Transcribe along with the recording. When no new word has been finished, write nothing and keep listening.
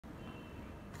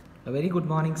A very good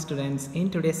morning, students.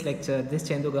 In today's lecture, this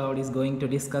Jntuh R18 is going to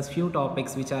discuss few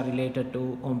topics which are related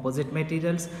to composite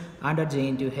materials under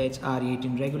Jntuh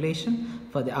R18 regulation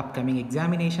for the upcoming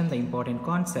examination, the important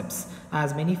concepts.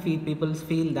 As many people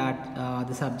feel that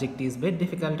the subject is a bit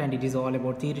difficult and it is all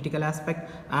about theoretical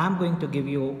aspect, I am going to give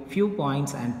you few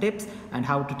points and tips and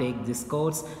how to take this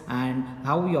course and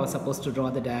how you are supposed to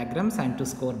draw the diagrams and to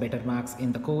score better marks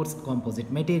in the course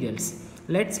composite materials.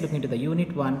 Let's look into the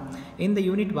unit 1. In the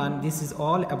unit 1, this is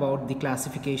all about the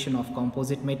classification of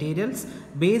composite materials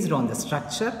based on the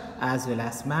structure as well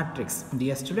as matrix.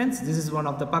 Dear students, this is one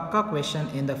of the pakka question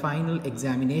in the final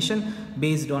examination.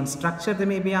 Based on structure they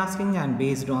may be asking and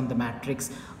based on the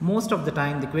matrix. Most of the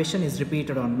time the question is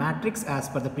repeated on matrix as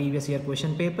per the previous year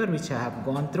question paper which I have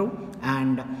gone through,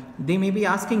 and they may be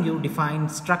asking you define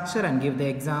structure and give the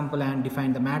example and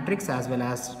define the matrix as well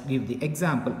as give the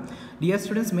example. Dear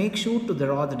students, make sure to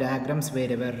draw the diagrams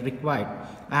wherever required,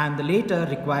 and the later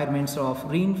requirements of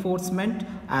reinforcement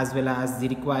as well as the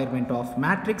requirement of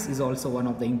matrix is also one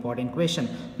of the important question.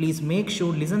 Please make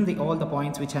sure listen all the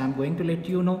points which I am going to let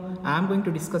you know. I am going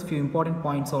to discuss few important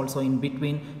points also in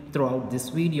between throughout this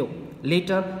video.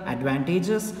 Later,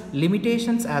 advantages,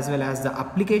 limitations as well as the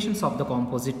applications of the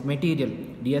composite material.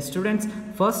 Dear students,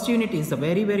 first unit is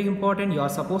very important. You are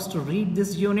supposed to read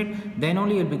this unit, then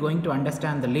only you will be going to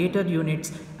understand the later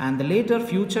units, and the later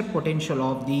future potential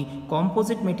of the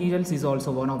composite materials is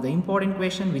also one of the important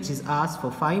question which is asked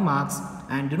for 5 marks.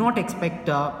 And do not expect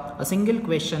a single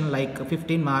question like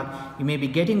 15 mark. You may be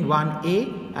getting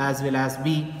 1A as well as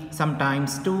B,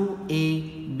 sometimes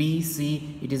 2A, B,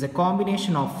 C. It is a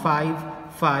combination of 5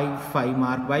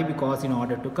 mark. Why? Because in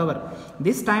order to cover.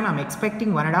 This time I am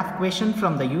expecting 1.5 question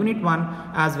from the unit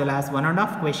 1 as well as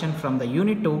 1.5 question from the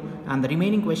unit 2, and the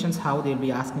remaining questions how they will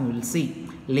be asking we will see.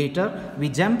 Later we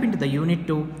jump into the unit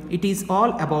 2. It is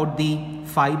all about the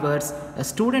fibers. A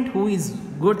student who is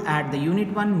good at the unit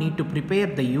 1 need to prepare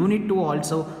the unit 2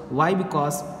 also. Why?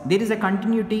 Because there is a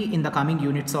continuity in the coming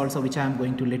units also which I am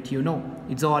going to let you know.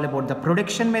 It's all about the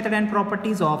production method and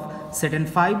properties of certain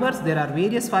fibers. There are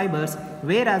various fibers,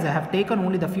 whereas I have taken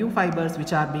only the few fibers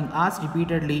which are being asked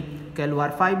repeatedly: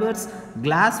 Kelvar fibers,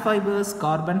 glass fibers,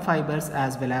 carbon fibers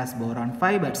as well as boron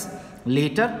fibers.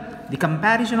 Later, the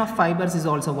comparison of fibers is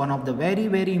also one of the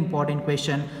very important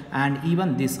question, and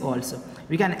even this also.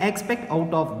 We can expect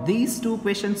out of these two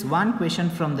questions, one question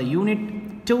from the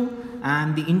unit 2,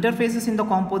 and the interfaces in the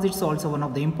composites also one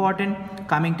of the important.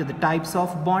 Coming to the types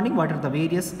of bonding, what are the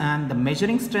various, and the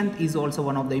measuring strength is also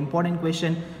one of the important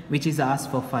question which is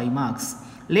asked for 5 marks.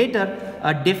 Later,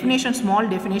 small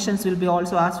definitions will be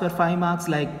also asked for 5 marks,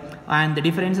 like and the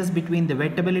differences between the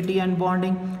wettability and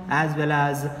bonding as well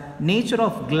as nature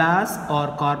of glass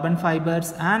or carbon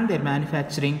fibers and their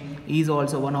manufacturing is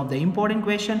also one of the important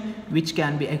question which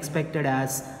can be expected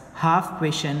as half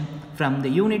question from the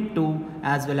unit 2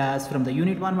 as well as from the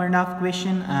unit 1 1.5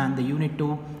 question and the unit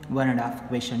 2 1.5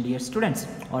 question, dear students.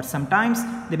 Or sometimes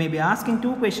they may be asking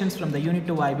 2 questions from the unit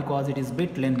 2. Why? Because it is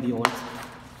bit lengthy also.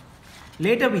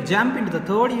 Later we jump into the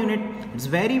third unit. It's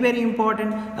very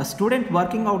important. A student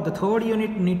working out the third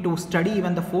unit need to study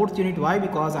even the fourth unit. Why?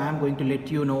 Because I am going to let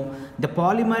you know the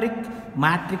polymeric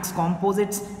matrix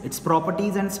composites, its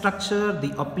properties and structure,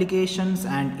 the applications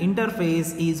and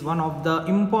interface is one of the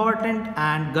important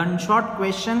and gunshot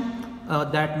question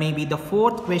that may be the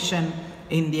fourth question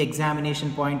in the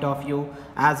examination point of view,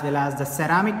 as well as the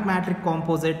ceramic matrix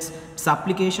composites, its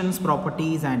applications,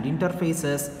 properties and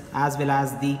interfaces, as well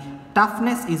as the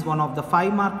toughness is one of the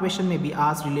 5 mark question may be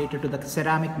asked related to the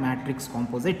ceramic matrix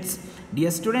composites.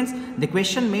 Dear students, the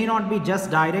question may not be just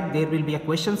direct. There will be a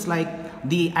questions like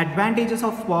the advantages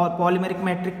of polymeric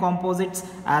matrix composites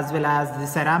as well as the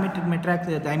ceramic matrix.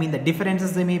 I mean the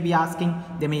differences they may be asking.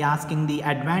 They may be asking the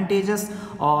advantages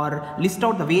or list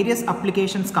out the various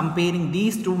applications comparing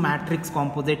these two matrix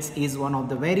composites is one of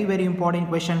the very important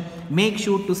question. Make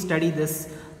sure to study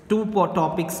this 2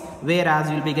 topics, whereas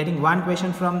you will be getting 1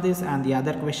 question from this and the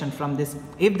other question from this.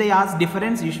 If they ask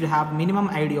difference, you should have minimum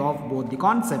idea of both the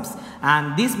concepts,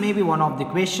 and this may be one of the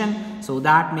question, so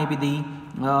that may be the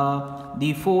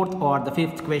 4th or the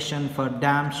 5th question for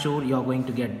damn sure you are going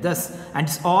to get this. And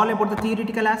it's all about the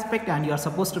theoretical aspect, and you are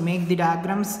supposed to make the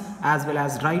diagrams as well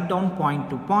as write down point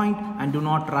to point and do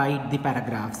not write the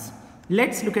paragraphs.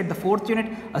 Let's look at the 4th unit.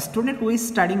 A student who is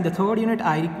studying the 3rd unit,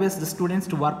 I request the students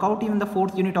to work out even the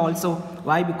 4th unit also.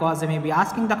 Why? Because they may be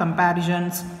asking the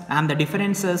comparisons and the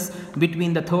differences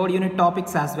between the 3rd unit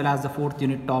topics as well as the 4th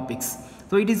unit topics.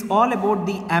 So it is all about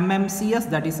the MMCS,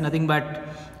 that is nothing but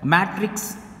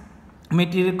matrix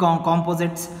material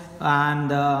composites and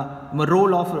the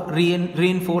role of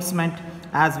reinforcement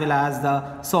as well as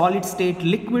the solid state,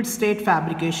 liquid state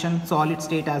fabrication, solid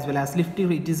state as well as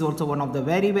liquid. It is also one of the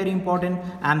very important,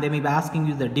 and they may be asking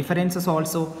you the differences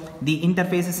also, the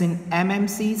interfaces in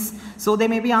MMCs. So they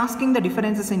may be asking the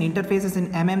differences in interfaces in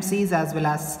MMCs as well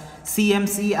as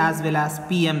CMC as well as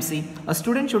PMC. A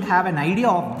student should have an idea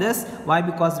of this. Why?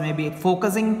 Because maybe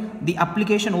focusing the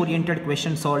application oriented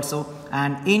questions also,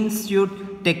 and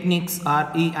institute techniques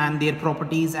are and their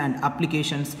properties and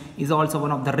applications is also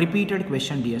one of the repeated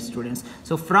question, dear students.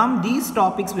 So from these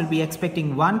topics we'll be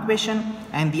expecting one question,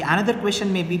 and the another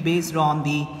question may be based on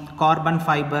the carbon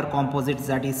fiber composites,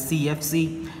 that is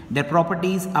CFC, their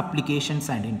properties, applications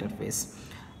and interface.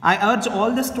 I urge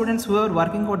all the students who are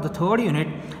working for the third unit,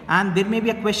 and there may be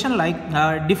a question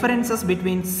like differences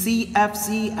between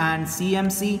CFC and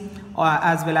CMC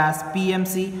as well as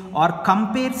PMC, or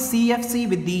compare CFC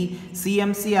with the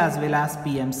CMC as well as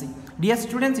PMC. Dear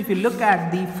students, if you look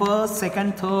at the first,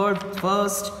 second, third,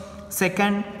 first,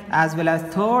 second as well as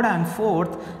third and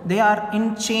fourth, they are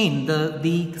in chain.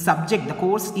 The subject, the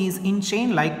course is in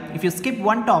chain. Like if you skip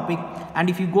one topic and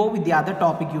if you go with the other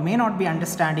topic, you may not be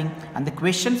understanding, and the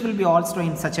questions will be also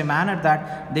in such a manner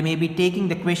that they may be taking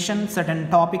the question, certain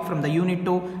topic from the unit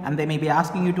 2, and they may be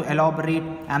asking you to elaborate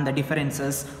and the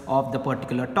differences of the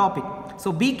particular topic.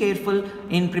 So be careful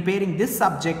in preparing this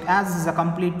subject, as this is a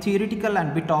complete theoretical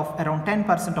and bit of around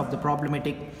 10% of the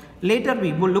problematic. Later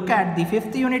we will look at the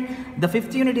fifth unit. The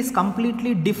fifth unit is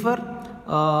completely different.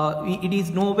 It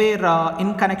is nowhere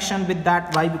in connection with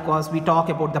that. Why? Because we talk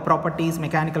about the properties,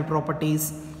 mechanical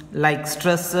properties like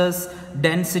stresses,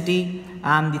 density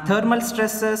and the thermal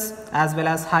stresses as well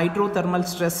as hydrothermal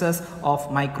stresses of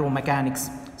micromechanics.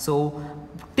 So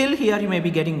till here you may be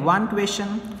getting one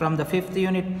question from the fifth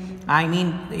unit. I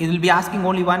mean, it will be asking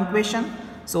only one question.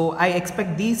 So I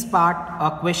expect these part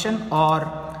a question, or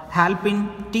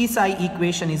Halpin T-psi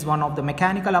equation is one of the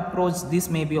mechanical approach. This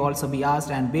may be also be asked,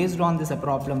 and based on this a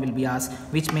problem will be asked,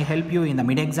 which may help you in the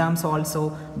mid exams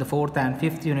also, the fourth and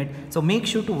fifth unit. So make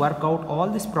sure to work out all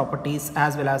these properties,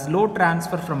 as well as load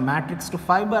transfer from matrix to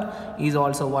fiber is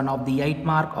also one of the 8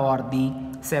 mark or the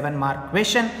 7 mark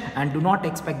question, and do not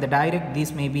expect the direct.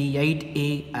 This may be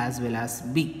 8A as well as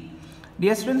B.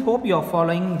 Dear students, hope you are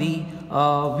following the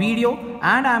video,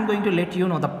 and I am going to let you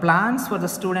know the plans for the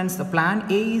students. The plan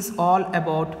A is all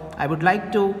about, I would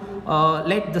like to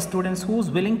let the students who is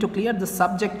willing to clear the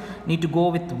subject need to go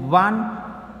with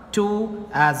 1, 2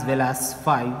 as well as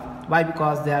 5. Why?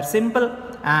 Because they are simple,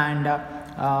 and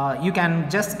you can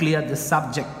just clear this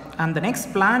subject. And the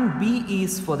next plan B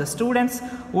is for the students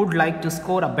who would like to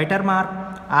score a better mark.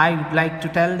 I would like to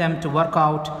tell them to work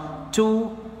out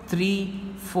 2, 3,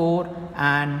 4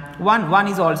 and 1. 1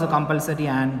 is also compulsory,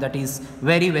 and that is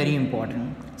very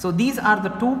important. So these are the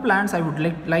two plans. I would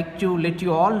like to let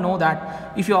you all know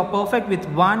that if you are perfect with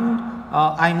 1,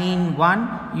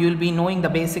 you will be knowing the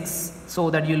basics, so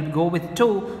that you will go with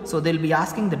 2. So they will be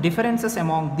asking the differences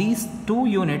among these two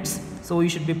units. So you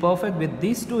should be perfect with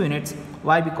these two units.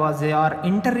 Why? Because they are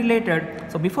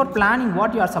interrelated. So before planning,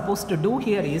 what you are supposed to do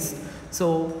here is,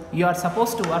 so you are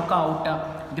supposed to work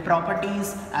out the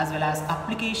properties as well as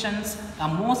applications.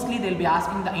 Mostly they will be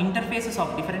asking the interfaces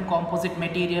of different composite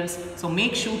materials. So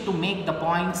make sure to make the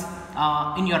points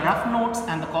in your rough notes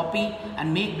and the copy,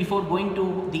 and make before going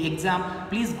to the exam.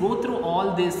 Please go through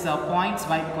all these points.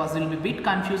 Why? Because it will be a bit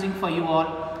confusing for you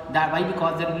all. That why?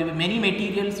 Because there will be many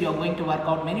materials you are going to work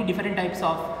out, many different types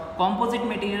of composite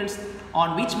materials,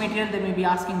 on which material they may be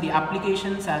asking the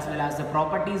applications as well as the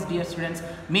properties. Dear students,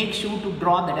 make sure to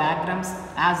draw the diagrams.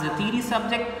 As a theory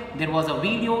subject, there was a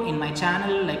video in my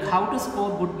channel like how to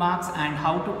score good marks and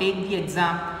how to take the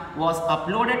exam was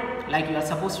uploaded. Like you are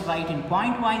supposed to write in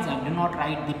point wise and do not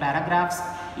write the paragraphs.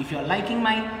 If you are liking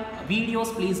my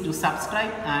videos, please do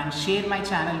subscribe and share my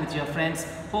channel with your friends.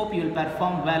 Hope you will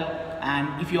perform well.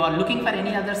 And if you are looking for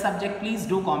any other subject, please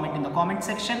do comment in the comment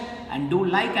section, and do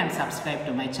like and subscribe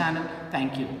to my channel.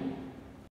 Thank you.